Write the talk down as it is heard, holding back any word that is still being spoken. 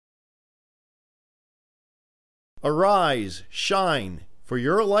Arise, shine, for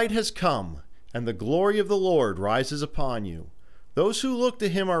your light has come, and the glory of the Lord rises upon you. Those who look to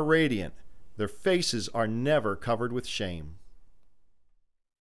him are radiant. Their faces are never covered with shame.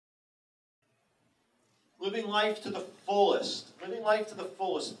 Living life to the fullest. Living life to the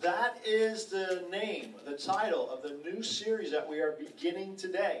fullest. That is the name, the title of the new series that we are beginning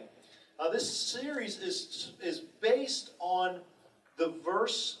today. This series is based on the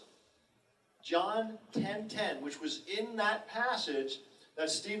verse John 10:10, which was in that passage that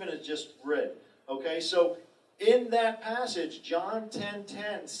Stephen has just read. Okay, so in that passage, John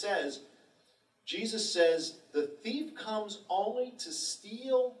 10:10 says, Jesus says, the thief comes only to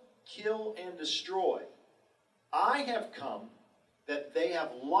steal, kill, and destroy. I have come that they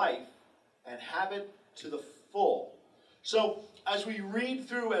have life and have it to the full. So as we read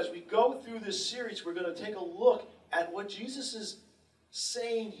through, as we go through this series, we're going to take a look at what Jesus is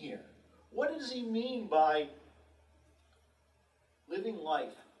saying here. What does he mean by living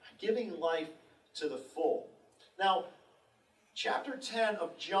life, giving life to the full? Now, chapter 10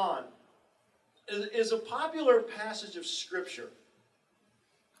 of John is a popular passage of Scripture.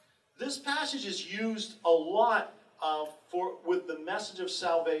 This passage is used a lot with the message of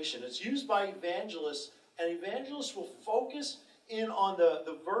salvation. It's used by evangelists, and evangelists will focus in on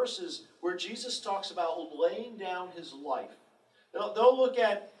the verses where Jesus talks about laying down his life. They'll look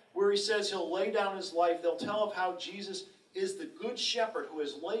at where he says he'll lay down his life. They'll tell of how Jesus is the good shepherd who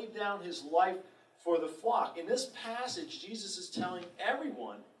has laid down his life for the flock. In this passage, Jesus is telling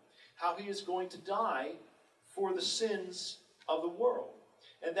everyone how he is going to die for the sins of the world,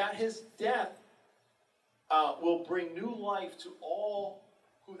 and that his death will bring new life to all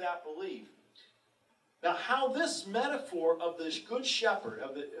who that believe. Now, how this metaphor of the good shepherd,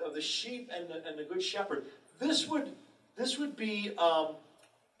 of the sheep and the good shepherd, this would be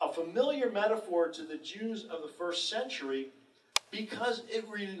a familiar metaphor to the Jews of the first century, because it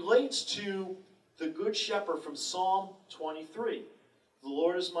relates to the good shepherd from Psalm 23. The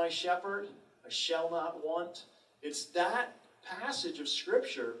Lord is my shepherd, I shall not want. It's that passage of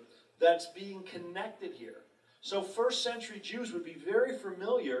Scripture that's being connected here. So first century Jews would be very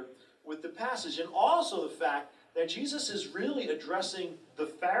familiar with the passage, and also the fact that Jesus is really addressing the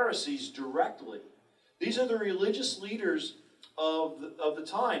Pharisees directly. These are the religious leaders of the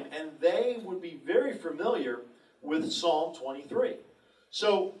time, and they would be very familiar with Psalm 23.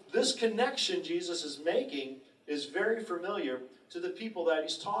 So this connection Jesus is making is very familiar to the people that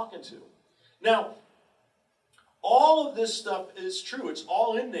he's talking to. Now, all of this stuff is true. It's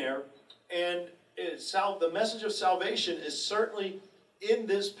all in there, and the message of salvation is certainly in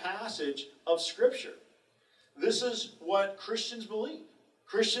this passage of Scripture. This is what Christians believe.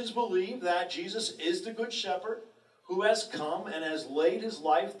 Christians believe that Jesus is the Good Shepherd who has come and has laid his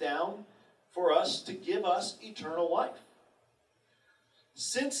life down for us to give us eternal life.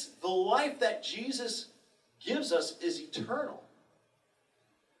 Since the life that Jesus gives us is eternal,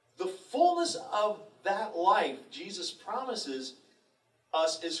 the fullness of that life Jesus promises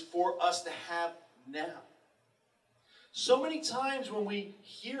us is for us to have now. So many times when we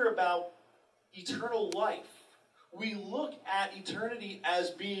hear about eternal life, we look at eternity as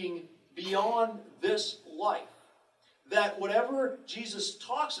being beyond this life. That whatever Jesus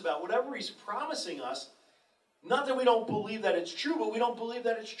talks about, whatever he's promising us, not that we don't believe that it's true, but we don't believe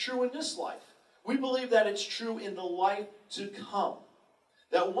that it's true in this life. We believe that it's true in the life to come.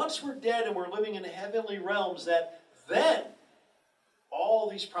 That once we're dead and we're living in the heavenly realms, that then all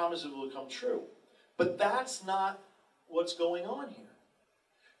these promises will come true. But that's not what's going on here.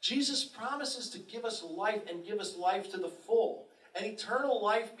 Jesus promises to give us life and give us life to the full. And eternal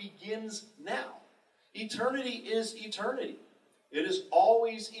life begins now. Eternity is eternity. It is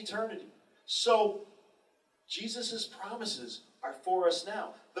always eternity. So, Jesus' promises are for us now.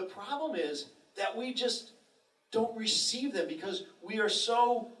 The problem is that we just don't receive them because we are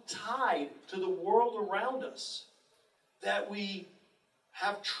so tied to the world around us that we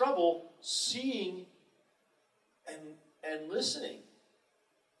have trouble seeing and listening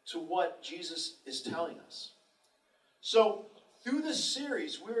to what Jesus is telling us. So, through this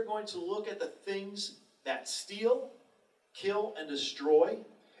series, we are going to look at the things that steal, kill, and destroy.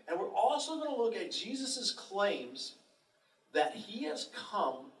 And we're also going to look at Jesus' claims that he has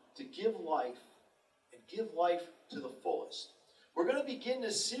come to give life and give life to the fullest. We're going to begin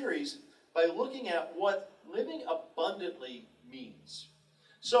this series by looking at what living abundantly means.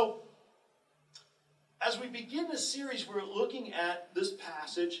 So, as we begin this series, we're looking at this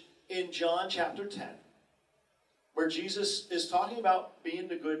passage in John chapter 10, where Jesus is talking about being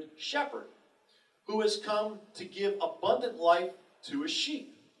the good shepherd who has come to give abundant life to his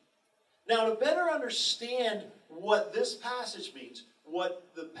sheep. Now, to better understand what this passage means, what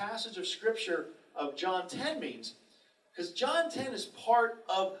the passage of Scripture of John 10 means, because John 10 is part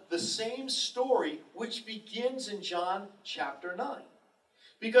of the same story which begins in John chapter 9.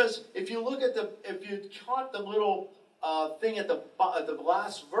 Because if you look at if you caught the little thing at the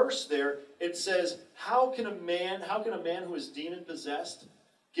last verse there, it says, how can a man who is demon possessed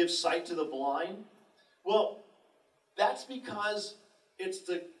give sight to the blind? Well, that's because it's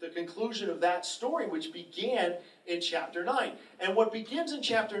the conclusion of that story, which began in chapter 9. And what begins in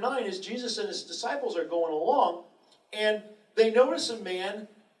chapter 9 is Jesus and his disciples are going along, and they notice a man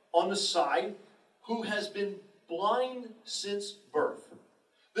on the side who has been blind since birth.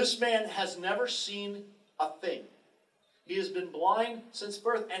 This man has never seen a thing. He has been blind since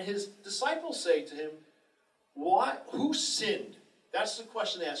birth, and his disciples say to him, who sinned? That's the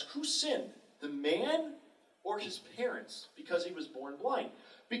question they ask. Who sinned? The man or his parents, because he was born blind?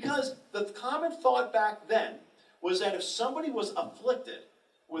 Because the common thought back then was that if somebody was afflicted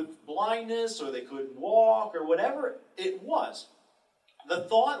with blindness, or they couldn't walk, or whatever it was, the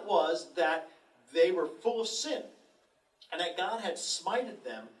thought was that they were full of sin, and that God had smited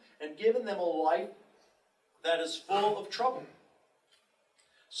them and given them a life that is full of trouble.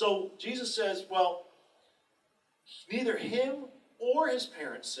 So Jesus says, well, neither him or his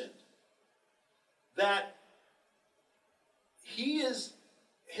parents sinned. That his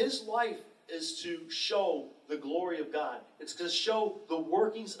life is to show the glory of God. It's to show the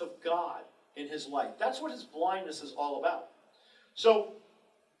workings of God in his life. That's what his blindness is all about. So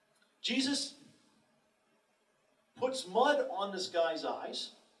Jesus puts mud on this guy's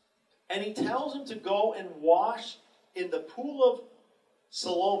eyes, and he tells him to go and wash in the pool of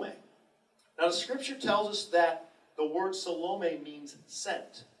Salome. Now the scripture tells us that the word Salome means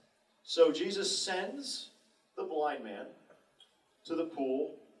sent. So Jesus sends the blind man to the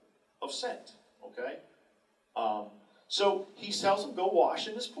pool of scent. Okay? So he tells him, go wash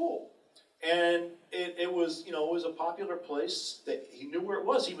in this pool. And it was a popular place that he knew where it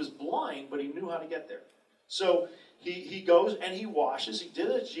was. He was blind, but he knew how to get there. So he goes and he washes. He did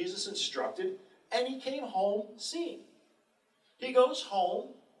as Jesus instructed, and he came home seeing. He goes home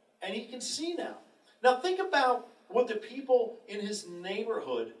and he can see now. Now think about what the people in his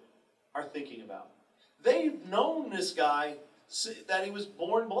neighborhood are thinking about. They've known this guy, that he was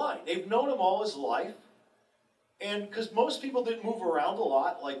born blind. They've known him all his life. And because most people didn't move around a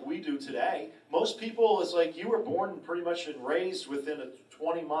lot like we do today. Most people, it's like you were born pretty much and raised within a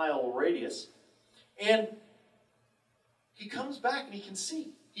 20-mile radius. And he comes back and he can see.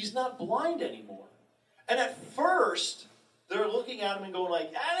 He's not blind anymore. And at first, they're looking at him and going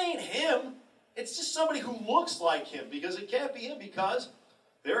like, that ain't him. It's just somebody who looks like him, because it can't be him, because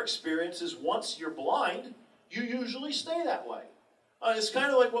their experience is once you're blind, you usually stay that way. It's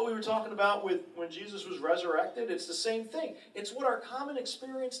kind of like what we were talking about with when Jesus was resurrected. It's the same thing. It's what our common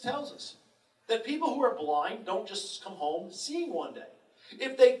experience tells us. That people who are blind don't just come home seeing one day.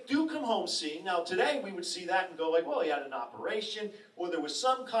 If they do come home seeing, now today we would see that and go like, well, he had an operation, or there was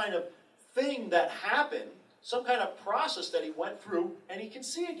some kind of thing that happened, some kind of process that he went through, and he can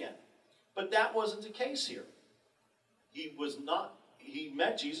see again. But that wasn't the case here. He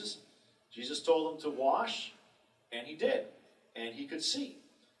met Jesus. Jesus told him to wash, and he did. And he could see.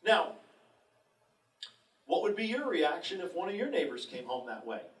 Now, what would be your reaction if one of your neighbors came home that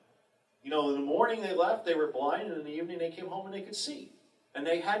way? In the morning they left, they were blind, and in the evening they came home and they could see. And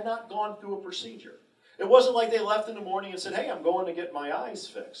they had not gone through a procedure. It wasn't like they left in the morning and said, hey, I'm going to get my eyes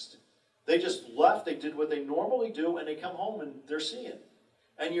fixed. They just left, they did what they normally do, and they come home and they're seeing.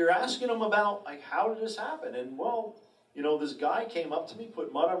 And you're asking them about, like, how did this happen? And, well, this guy came up to me,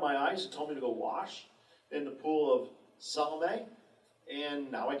 put mud on my eyes, and told me to go wash in the pool of Salome,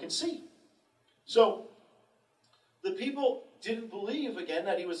 and now I can see. So the people didn't believe, again,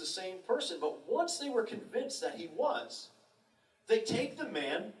 that he was the same person, but once they were convinced that he was, they take the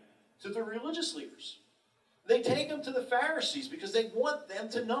man to the religious leaders. They take him to the Pharisees because they want them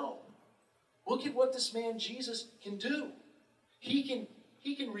to know. Look at what this man Jesus can do. He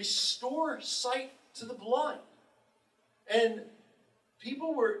can restore sight to the blind. And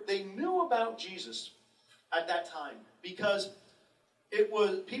they knew about Jesus at that time, because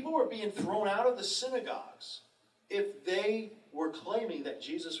people were being thrown out of the synagogues if they were claiming that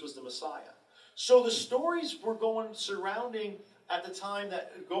Jesus was the Messiah. So the stories were going around at the time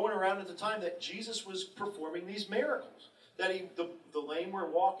that Jesus was performing these miracles, that the lame were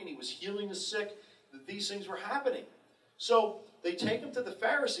walking, he was healing the sick, that these things were happening. So they take him to the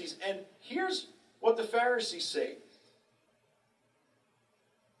Pharisees, and here's what the Pharisees say.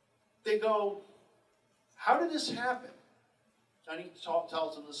 They go, how did this happen? And he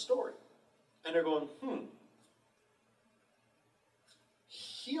tells them the story. And they're going,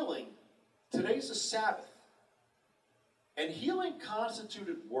 healing, today's the Sabbath. And healing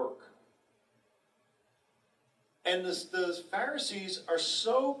constituted work. And the Pharisees are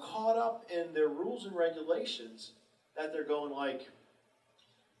so caught up in their rules and regulations that they're going like,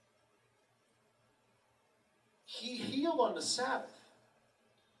 he healed on the Sabbath.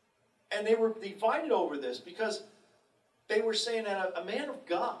 And they were divided over this because they were saying that a man of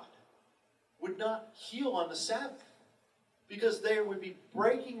God would not heal on the Sabbath because they would be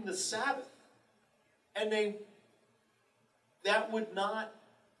breaking the Sabbath. And that would not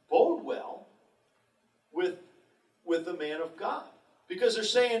bode well with the man of God. Because they're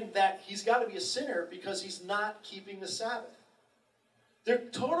saying that he's got to be a sinner because he's not keeping the Sabbath. They're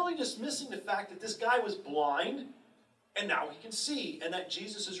totally dismissing the fact that this guy was blind and now he can see and that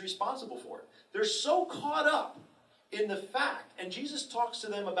Jesus is responsible for it. They're so caught up in the fact, and Jesus talks to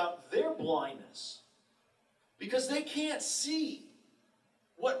them about their blindness because they can't see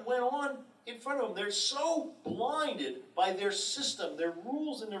what went on in front of them. They're so blinded by their system, their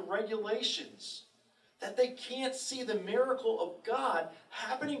rules and their regulations, that they can't see the miracle of God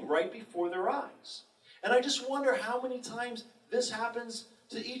happening right before their eyes. And I just wonder how many times this happens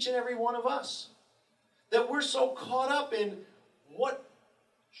to each and every one of us. That we're so caught up in what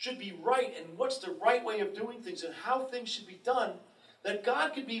should be right and what's the right way of doing things and how things should be done, that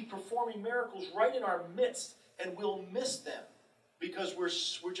God could be performing miracles right in our midst and we'll miss them because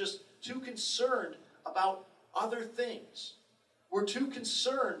we're just too concerned about other things. We're too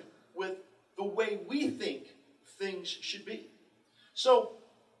concerned with the way we think things should be. So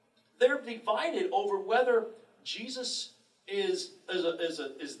they're divided over whether Jesus is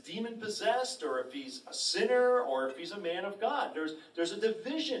demon-possessed, or if he's a sinner, or if he's a man of God. There's a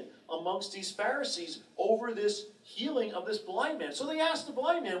division amongst these Pharisees over this healing of this blind man. So they asked the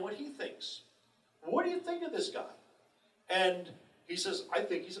blind man what he thinks. What do you think of this guy? And he says, I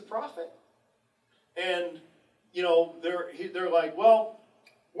think he's a prophet. And, they're like, well,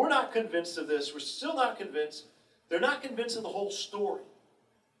 we're not convinced of this. We're still not convinced. They're not convinced of the whole story.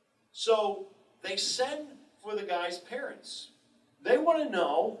 So they send for the guy's parents. They want to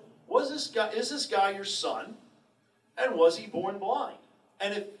know, is this guy your son? And was he born blind?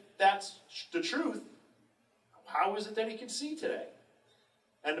 And if that's the truth, how is it that he can see today?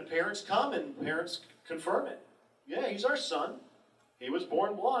 And the parents come and parents confirm it. Yeah, he's our son. He was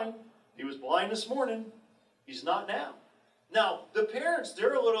born blind. He was blind this morning. He's not now. Now, the parents,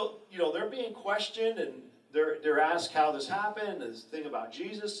 they're a little, they're being questioned and they're asked how this happened, this thing about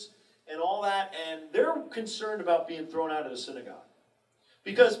Jesus and all that, and they're concerned about being thrown out of the synagogue.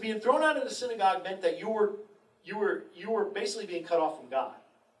 Because being thrown out of the synagogue meant that you were basically being cut off from God.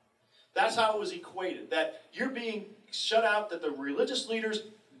 That's how it was equated, that you're being shut out, that the religious leaders,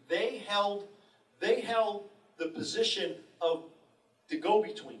 they held the position of the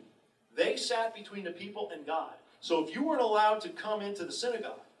go-between. They sat between the people and God. So if you weren't allowed to come into the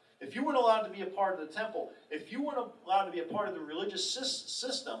synagogue, if you weren't allowed to be a part of the temple, if you weren't allowed to be a part of the religious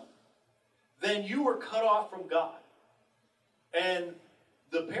system, then you were cut off from God. And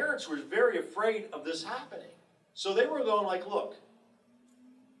the parents were very afraid of this happening. So they were going like, look,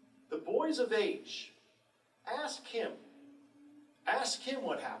 the boy's of age. Ask him. Ask him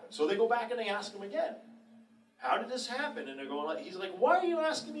what happened. So they go back and they ask him again. How did this happen? And they're going like, he's like, why are you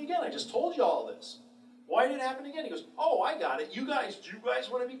asking me again? I just told you all this. Why did it happen again? He goes, oh, I got it. Do you guys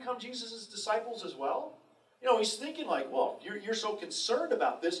want to become Jesus' disciples as well? He's thinking like, well, if you're so concerned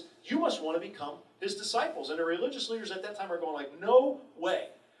about this, you must want to become his disciples. And the religious leaders at that time are going like, no way.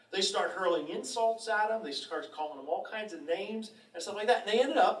 They start hurling insults at him. They start calling him all kinds of names and stuff like that. And they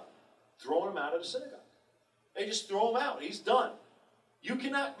ended up throwing him out of the synagogue. They just throw him out. He's done. You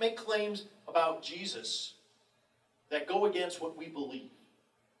cannot make claims about Jesus that go against what we believe.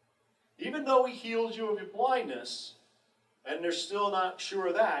 Even though he heals you of your blindness, and they're still not sure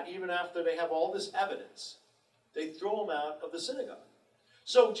of that, even after they have all this evidence, they throw him out of the synagogue.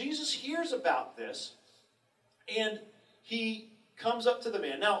 So Jesus hears about this, and he comes up to the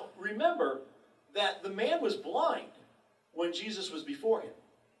man. Now, remember that the man was blind when Jesus was before him.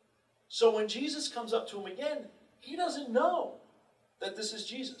 So when Jesus comes up to him again, he doesn't know that this is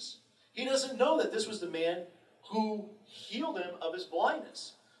Jesus. He doesn't know that this was the man who healed him of his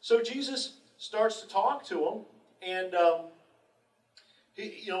blindness. So Jesus starts to talk to him, and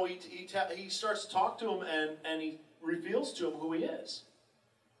he starts to talk to him, and he reveals to him who he is.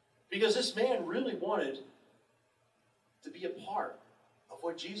 Because this man really wanted to be a part of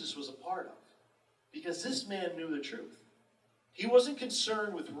what Jesus was a part of. Because this man knew the truth. He wasn't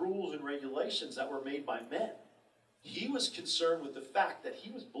concerned with rules and regulations that were made by men. He was concerned with the fact that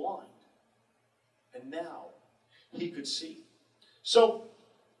he was blind. And now he could see. So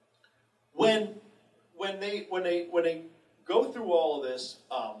when they go through all of this,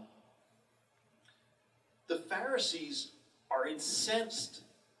 the Pharisees are incensed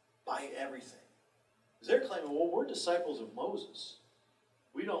by everything. Because they're claiming, well, we're disciples of Moses.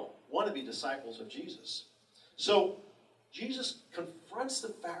 We don't want to be disciples of Jesus. So Jesus confronts the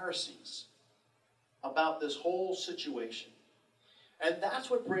Pharisees about this whole situation. And that's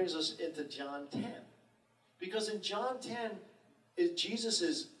what brings us into John 10. Because in John 10, Jesus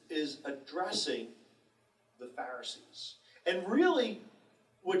is addressing the Pharisees. And really,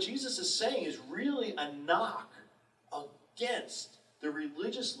 what Jesus is saying is really a knock against the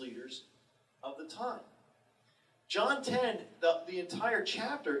religious leaders of the time. John 10, the entire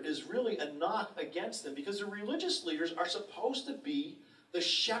chapter is really a knock against them because the religious leaders are supposed to be the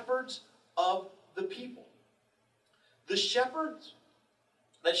shepherds of the people. The shepherds,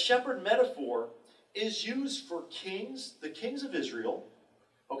 that shepherd metaphor is used for kings, the kings of Israel.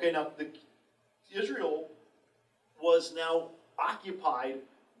 Okay, now Israel was now occupied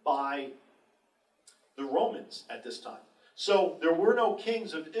by the Romans at this time. So there were no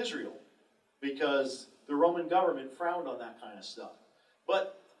kings of Israel because the Roman government frowned on that kind of stuff.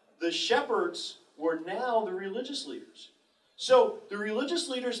 But the shepherds were now the religious leaders. So the religious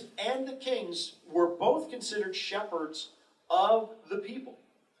leaders and the kings were both considered shepherds of the people.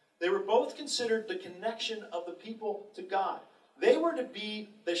 They were both considered the connection of the people to God. They were to be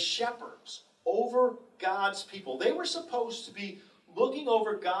the shepherds over God's people. They were supposed to be looking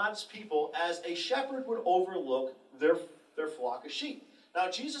over God's people as a shepherd would overlook their flock of sheep. Now,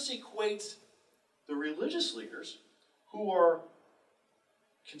 Jesus equates the religious leaders who are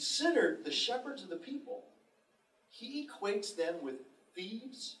considered the shepherds of the people. He equates them with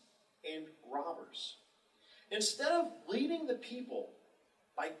thieves and robbers. Instead of leading the people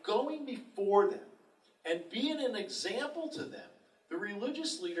by going before them and being an example to them, the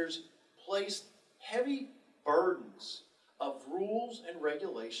religious leaders placed heavy burdens of rules and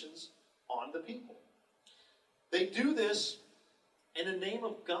regulations on the people. They do this in the name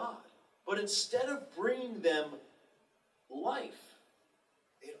of God, but instead of bringing them life,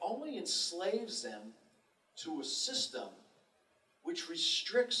 it only enslaves them to a system which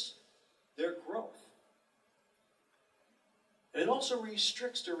restricts their growth. And it also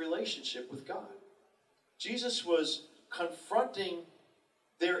restricts their relationship with God. Jesus was confronting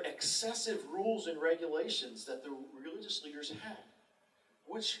their excessive rules and regulations that the religious leaders had,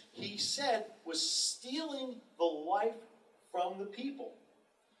 which he said was stealing the life from the people.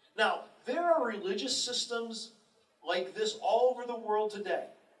 Now, there are religious systems like this all over the world today,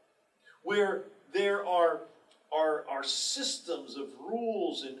 where there are systems of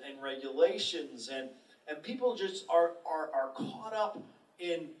rules and regulations, and people just are caught up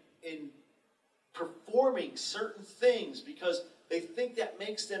in performing certain things because they think that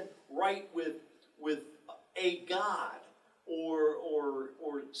makes them right with a God or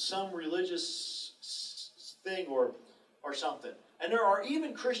some religious thing or something. And there are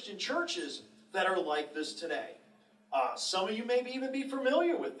even Christian churches that are like this today. Some of you may even be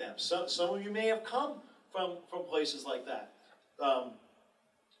familiar with them. Some of you may have come from places like that.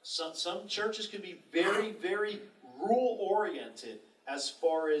 Some churches can be very, very rule-oriented as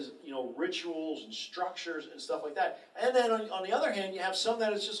far as, rituals and structures and stuff like that. And then on the other hand, you have some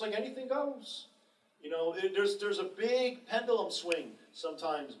that it's just like anything goes. There's a big pendulum swing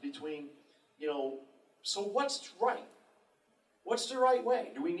sometimes between, so what's right? What's the right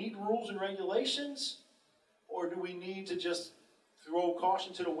way? Do we need rules and regulations? Or do we need to just throw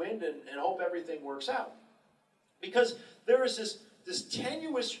caution to the wind and hope everything works out? Because there is this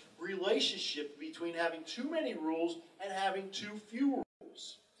tenuous relationship between having too many rules and having too few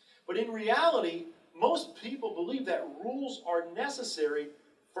rules. But in reality, most people believe that rules are necessary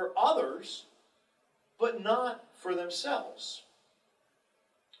for others, but not for themselves.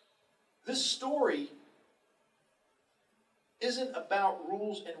 This story isn't about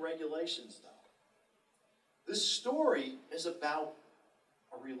rules and regulations, though. This story is about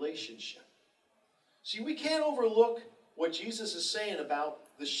a relationship. See, we can't overlook what Jesus is saying about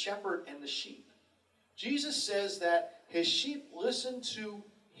the shepherd and the sheep. Jesus says that his sheep listen to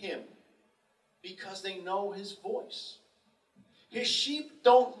him because they know his voice. His sheep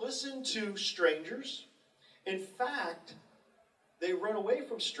don't listen to strangers. In fact, they run away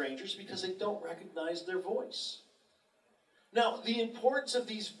from strangers because they don't recognize their voice. Now, the importance of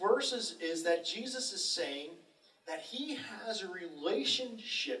these verses is that Jesus is saying that he has a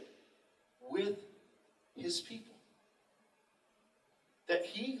relationship with his people. That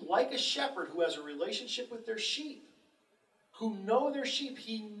he, like a shepherd who has a relationship with their sheep, who know their sheep,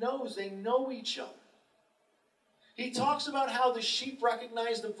 he knows they know each other. He talks about how the sheep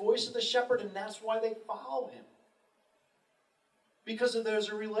recognize the voice of the shepherd, and that's why they follow him. Because there's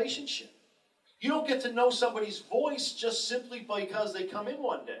a relationship. You don't get to know somebody's voice just simply because they come in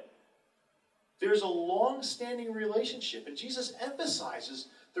one day. There's a long-standing relationship, and Jesus emphasizes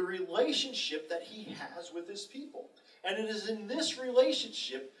the relationship that he has with his people. And it is in this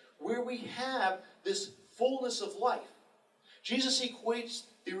relationship where we have this fullness of life. Jesus equates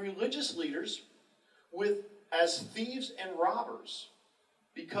the religious leaders as thieves and robbers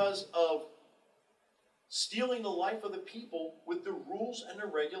because of stealing the life of the people with the rules and the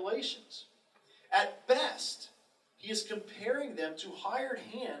regulations. At best, he is comparing them to hired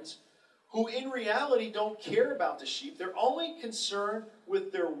hands who in reality don't care about the sheep. They're only concerned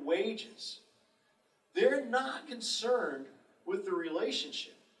with their wages. They're not concerned with the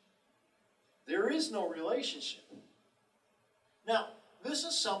relationship. There is no relationship. Now, this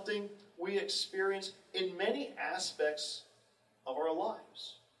is something we experience in many aspects of our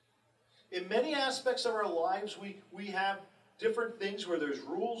lives. In many aspects of our lives, we have different things where there's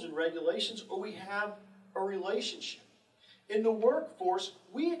rules and regulations, or we have a relationship. In the workforce,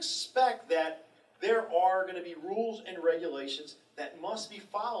 we expect that there are going to be rules and regulations that must be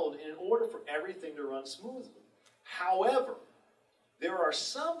followed in order for everything to run smoothly. However, there are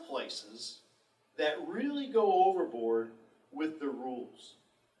some places that really go overboard with the rules.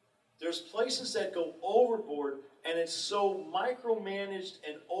 There's places that go overboard, and it's so micromanaged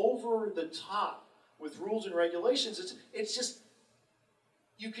and over the top with rules and regulations. It's just,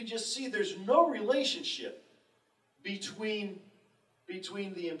 you can just see there's no relationship between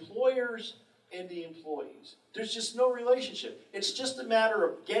the employers and the employees. There's just no relationship. It's just a matter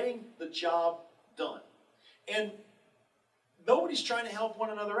of getting the job done. And nobody's trying to help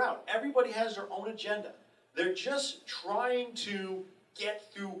one another out. Everybody has their own agenda. They're just trying to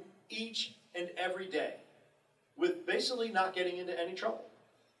get through each and every day with basically not getting into any trouble.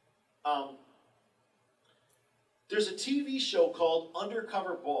 There's a TV show called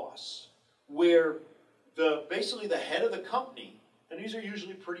Undercover Boss where basically the head of the company, and these are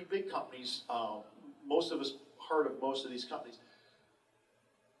usually pretty big companies, most of us heard of most of these companies,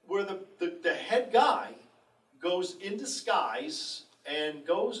 where the head guy goes in disguise and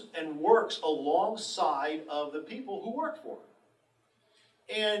goes and works alongside of the people who work for him.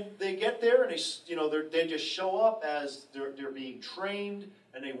 And they get there and they just show up as they're being trained,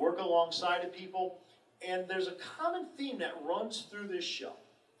 and they work alongside of people. And there's a common theme that runs through this show.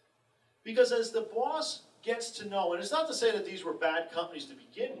 Because as the boss gets to know, and it's not to say that these were bad companies to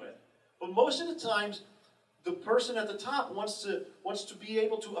begin with, but most of the times the person at the top wants to be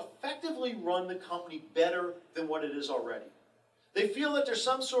able to effectively run the company better than what it is already. They feel that there's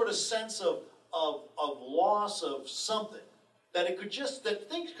some sort of sense of loss of something, that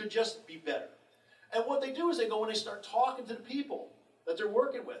things could just be better. And what they do is they go and they start talking to the people that they're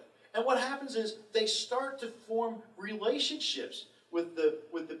working with. And what happens is they start to form relationships with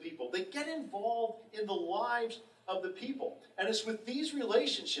the people. They get involved in the lives of the people. And it's with these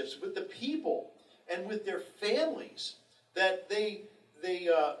relationships, with the people and with their families, that they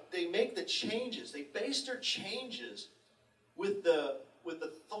make the changes. They base their changes with the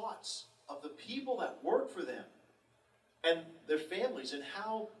thoughts of the people that work for them and their families, and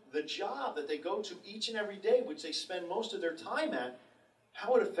how the job that they go to each and every day, which they spend most of their time at,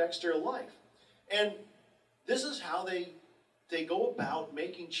 how it affects their life. And this is how they go about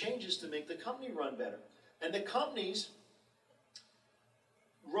making changes to make the company run better. And the companies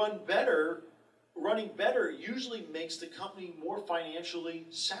running better usually makes the company more financially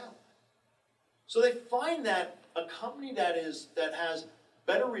sound. So they find that a company that has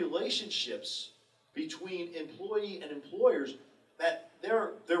better relationships between employee and employers, that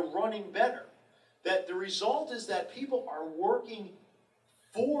they're running better. That the result is that people are working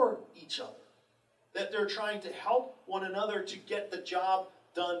for each other. That they're trying to help one another to get the job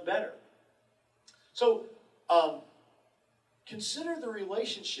done better. So, consider the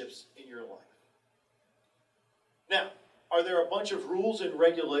relationships in your life. Now, are there a bunch of rules and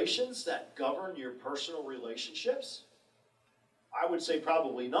regulations that govern your personal relationships? I would say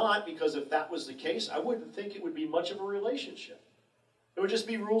probably not, because if that was the case, I wouldn't think it would be much of a relationship. It would just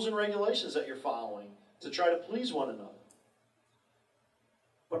be rules and regulations that you're following to try to please one another.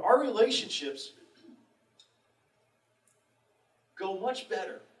 But our relationships go much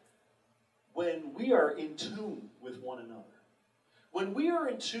better when we are in tune with one another. When we are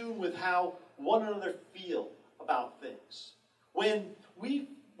in tune with how one another feel about things. When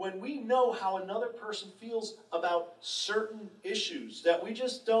we know how another person feels about certain issues, that we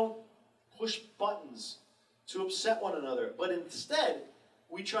just don't push buttons to upset one another, but instead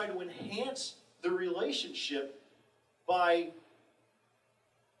we try to enhance the relationship by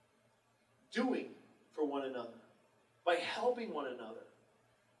doing for one another, by helping one another,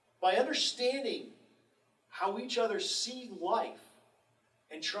 by understanding how each other see life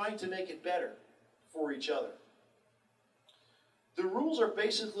and trying to make it better for each other. The rules are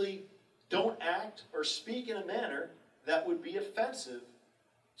basically don't act or speak in a manner that would be offensive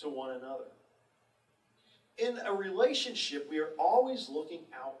to one another. In a relationship, we are always looking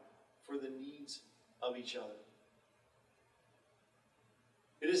out for the needs of each other.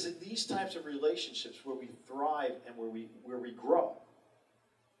 It is in these types of relationships where we thrive and where we grow.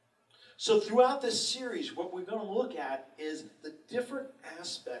 So throughout this series, what we're going to look at is the different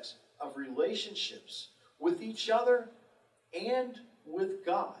aspects of relationships with each other and with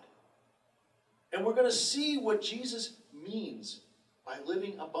God. And we're going to see what Jesus means by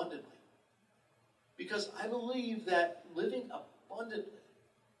living abundantly. Because I believe that living abundantly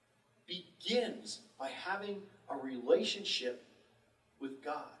begins by having a relationship with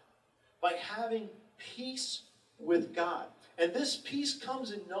God, by having peace with God. And this peace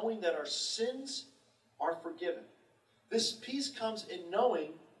comes in knowing that our sins are forgiven. This peace comes in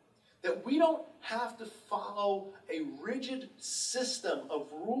knowing that we don't have to follow a rigid system of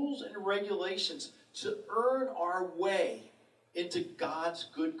rules and regulations to earn our way into God's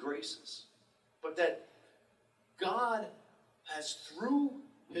good graces. But that God has, through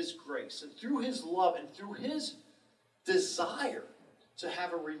His grace and through His love and through His desire to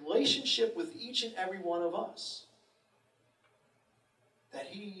have a relationship with each and every one of us, that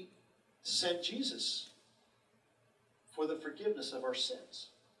He sent Jesus for the forgiveness of our sins.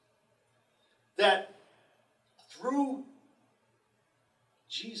 That through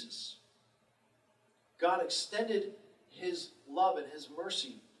Jesus, God extended His love and His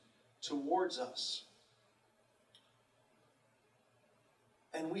mercy towards us.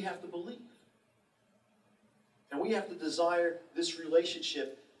 And we have to believe. And we have to desire this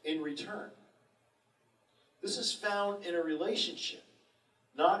relationship in return. This is found in a relationship,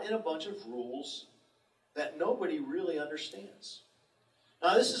 not in a bunch of rules that nobody really understands.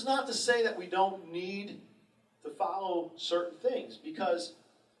 Now, this is not to say that we don't need to follow certain things, because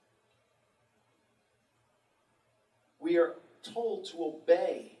we are told to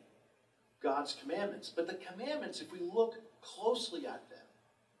obey God's commandments. But the commandments, if we look closely at them,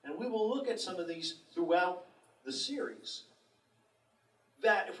 and we will look at some of these throughout the series,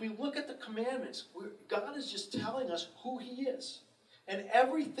 that if we look at the commandments, God is just telling us who He is. And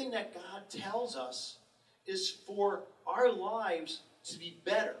everything that God tells us is for our lives to be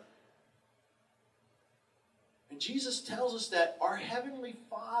better. And Jesus tells us that our Heavenly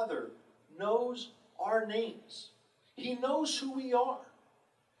Father knows our names. He knows who we are.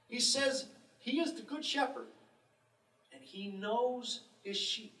 He says He is the Good Shepherd, and He knows His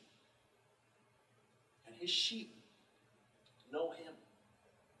sheep. And His sheep know Him.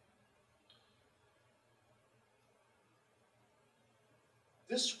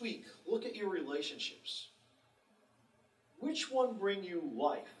 This week, look at your relationships. Which one bring you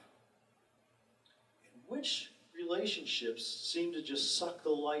life? And which relationships seem to just suck the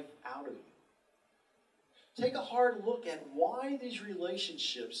life out of you? Take a hard look at why these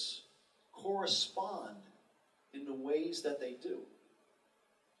relationships correspond in the ways that they do.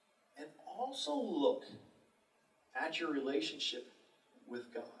 And also look at your relationship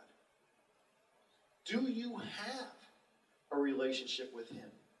with God. Do you have a relationship with Him?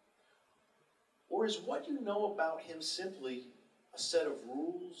 Or is what you know about Him simply a set of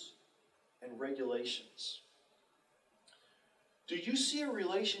rules and regulations? Do you see a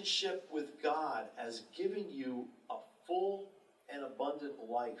relationship with God as giving you a full and abundant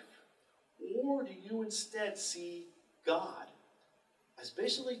life? Or do you instead see God as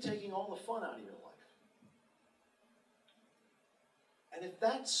basically taking all the fun out of your life? And if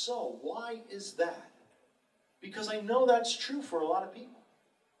that's so, why is that? Because I know that's true for a lot of people.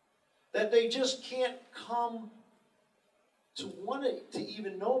 That they just can't come to want to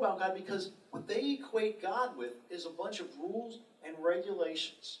even know about God, because what they equate God with is a bunch of rules and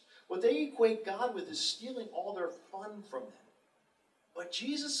regulations. What they equate God with is stealing all their fun from them. But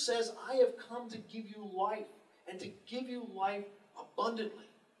Jesus says, I have come to give you life, and to give you life abundantly.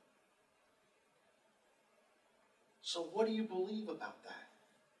 So what do you believe about that?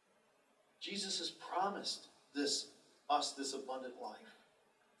 Jesus has promised us this abundant life.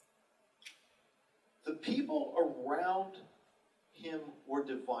 The people around Him were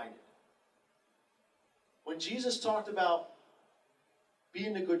divided. When Jesus talked about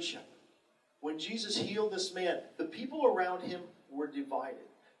being the Good Shepherd, when Jesus healed this man, the people around Him were divided.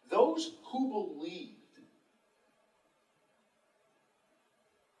 Those who believed,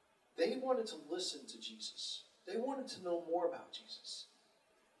 they wanted to listen to Jesus. They wanted to know more about Jesus.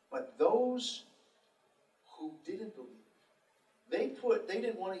 But those who didn't believe, they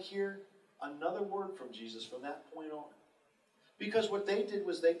didn't want to hear another word from Jesus from that point on. Because what they did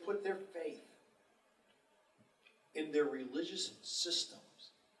was they put their faith in their religious systems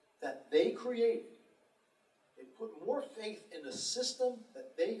that they created. They put more faith in the system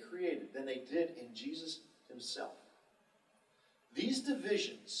that they created than they did in Jesus himself. These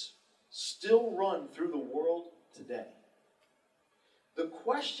divisions still run through the world today. The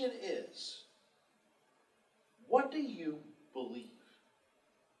question is, what do you believe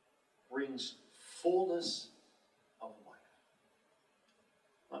brings fullness of life?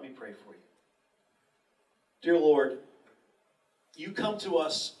 Let me pray for you. Dear Lord, you come to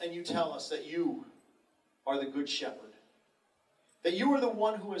us and you tell us that you are the good shepherd. That you are the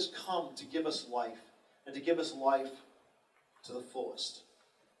one who has come to give us life, and to give us life to the fullest.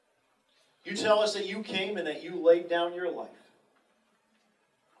 You tell us that you came and that you laid down your life.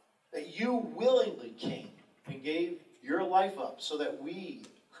 That you willingly came and gave your life up so that we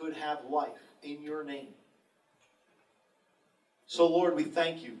could have life in your name. So Lord, we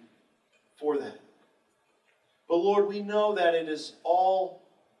thank you for that. But Lord, we know that it is all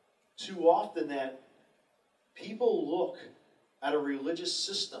too often that people look at a religious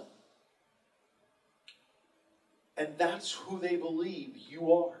system and that's who they believe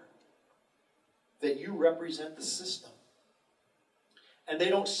you are. That you represent the system. And they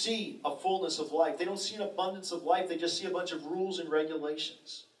don't see a fullness of life. They don't see an abundance of life. They just see a bunch of rules and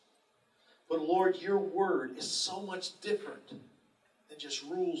regulations. But Lord, your word is so much different than just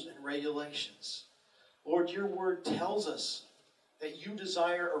rules and regulations. Lord, your word tells us that you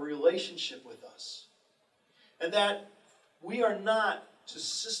desire a relationship with us. And that we are not to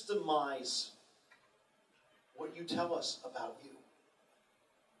systemize what you tell us about you.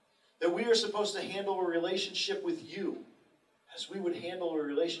 That we are supposed to handle a relationship with you as we would handle a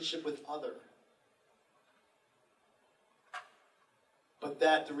relationship with other. But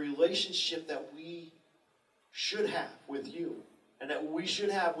that the relationship that we should have with you, and that we should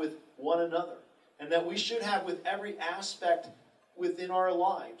have with one another, and that we should have with every aspect within our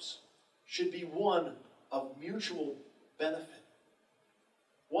lives, should be one of mutual benefit.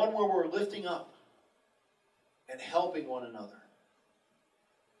 One where we're lifting up and helping one another.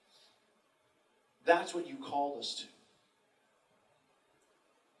 That's what you called us to.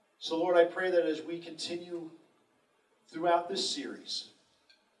 So Lord, I pray that as we continue throughout this series,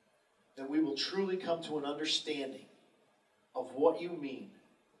 that we will truly come to an understanding of what you mean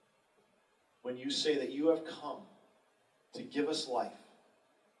when you say that you have come to give us life,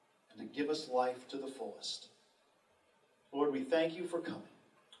 and to give us life to the fullest. Lord, we thank you for coming.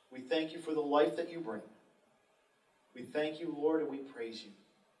 We thank you for the life that you bring. We thank you, Lord, and we praise you.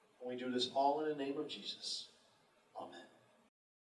 And we do this all in the name of Jesus.